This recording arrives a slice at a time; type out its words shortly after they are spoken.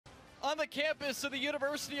On the campus of the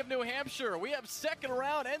University of New Hampshire, we have second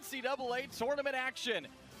round NCAA Tournament action.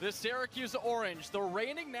 The Syracuse Orange, the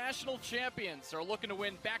reigning national champions, are looking to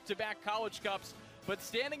win back-to-back college cups, but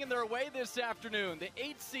standing in their way this afternoon, the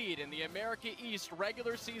 8th seed in the America East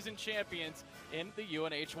regular season champions in the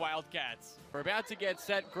UNH Wildcats. We're about to get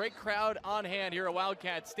set. Great crowd on hand here at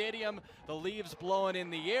Wildcat Stadium. The leaves blowing in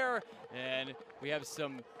the air, and we have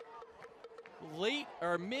some late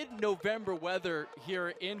or mid-November weather here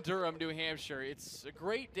in Durham, New Hampshire. It's a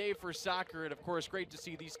great day for soccer, and of course great to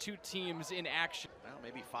see these two teams in action. Well,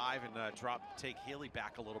 maybe five and take Healy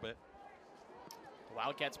back a little bit. The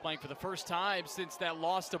Wildcats playing for the first time since that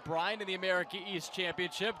loss to Bryan in the America East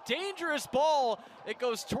Championship. Dangerous ball. It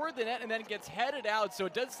goes toward the net and then gets headed out, so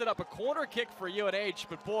it does set up a corner kick for UNH,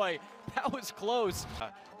 but boy, that was close.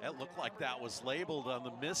 It looked like that was labeled on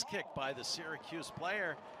the miss kick by the Syracuse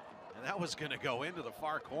player, and that was going to go into the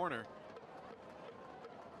far corner.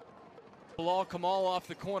 Bilal Kamal off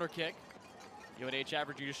the corner kick. UNH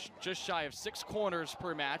averaging just shy of 6 corners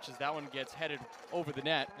per match as that one gets headed over the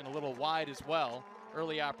net and a little wide as well.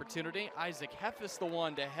 Early opportunity. Isaac Heffis the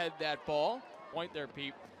one to head that ball. Point there,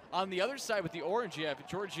 Pete. On the other side with the Orange, you have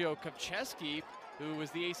Giorgio Kovcheski, who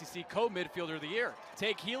was the ACC co-midfielder of the year.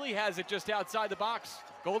 Take Healy has it just outside the box.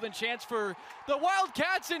 Golden chance for the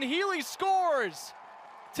Wildcats, and Healy scores!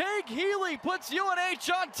 Take Healy puts UNH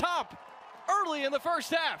on top early in the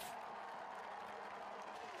first half.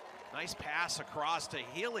 Nice pass across to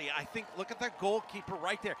Healy. I think, look at that goalkeeper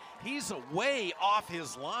right there. He's way off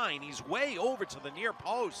his line. He's way over to the near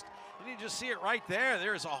post. And you just see it right there.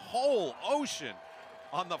 There's a whole ocean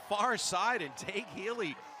on the far side, and Take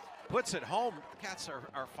Healy puts it home. Cats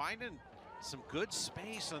are finding some good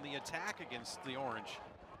space on the attack against the Orange.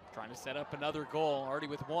 Trying to set up another goal, already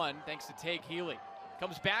with one, thanks to Take Healy.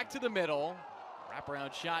 Comes back to the middle,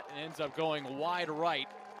 wraparound shot, and ends up going wide right.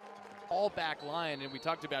 All back line, and we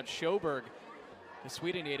talked about Sjöberg, the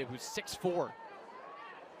Sweden native, who's 6'4".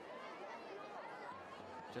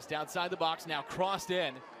 Just outside the box, now crossed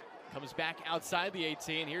in. Comes back outside the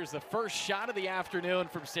 18. Here's the first shot of the afternoon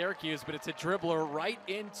from Syracuse, but it's a dribbler right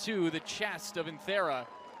into the chest of Inthera.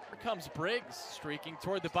 Here comes Briggs, streaking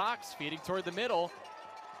toward the box, feeding toward the middle.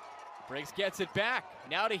 Briggs gets it back.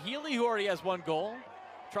 Now to Healy, who already has one goal.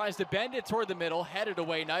 Tries to bend it toward the middle, headed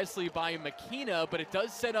away nicely by McKenna, but it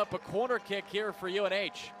does set up a corner kick here for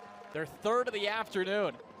UNH. Their third of the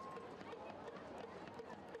afternoon.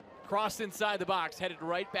 Crossed inside the box, headed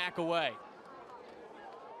right back away.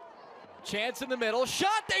 Chance in the middle,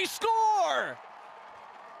 shot, they score!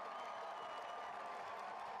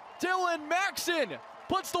 Dylan Maxson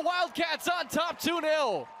puts the Wildcats on top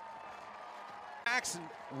 2-0. Maxson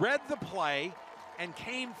read the play and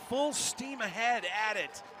came full steam ahead at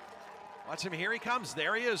it. Watch him, here he comes.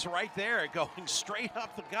 There he is right there, going straight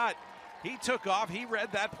up the gut. He took off, he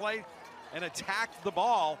read that play and attacked the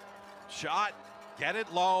ball. Shot, get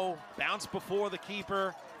it low, bounce before the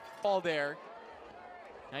keeper. Ball there.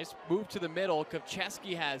 Nice move to the middle.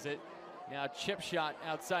 Kovcheski has it. Now chip shot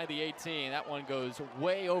outside the 18. That one goes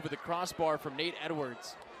way over the crossbar from Nate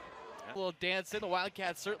Edwards. A little dance in. The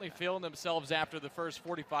Wildcats certainly feeling themselves after the first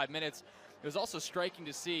 45 minutes. It was also striking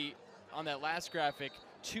to see on that last graphic,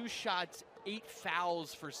 2 shots, 8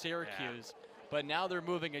 fouls for Syracuse. Yeah. But now they're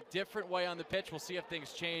moving a different way on the pitch. We'll see if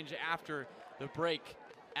things change after the break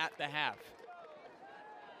at the half.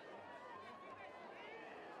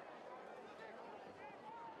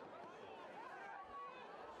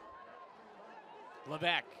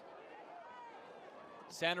 Levesque.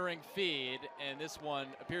 Centering feed, and this one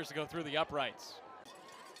appears to go through the uprights.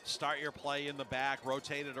 Start your play in the back,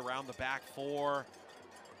 rotate it around the back 4.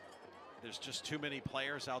 There's just too many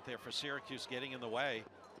players out there for Syracuse getting in the way.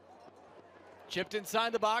 Chipped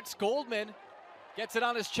inside the box, Goldman gets it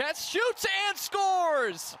on his chest, shoots and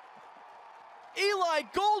scores! Eli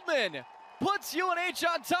Goldman puts UNH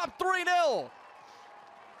on top 3-0.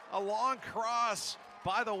 A long cross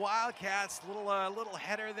by the Wildcats, little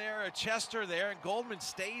header there, a chester there, and Goldman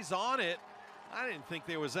stays on it. I didn't think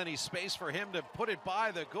there was any space for him to put it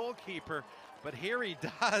by the goalkeeper, but here he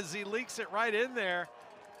does. He leaks it right in there.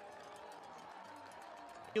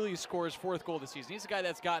 Healy scores 4th goal this season. He's the guy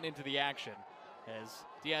that's gotten into the action as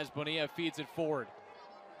Diaz Bonilla feeds it forward.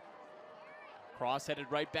 Cross headed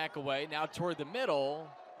right back away, now toward the middle,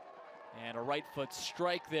 and a right foot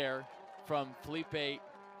strike there from Felipe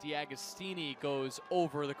D'Agostini goes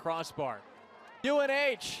over the crossbar.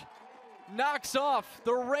 UNH knocks off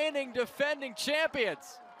the reigning defending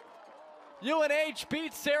champions. UNH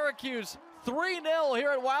beats Syracuse 3-0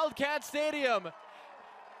 here at Wildcat Stadium.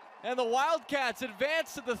 And the Wildcats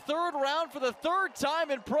advance to the 3rd round for the 3rd time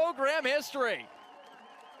in program history.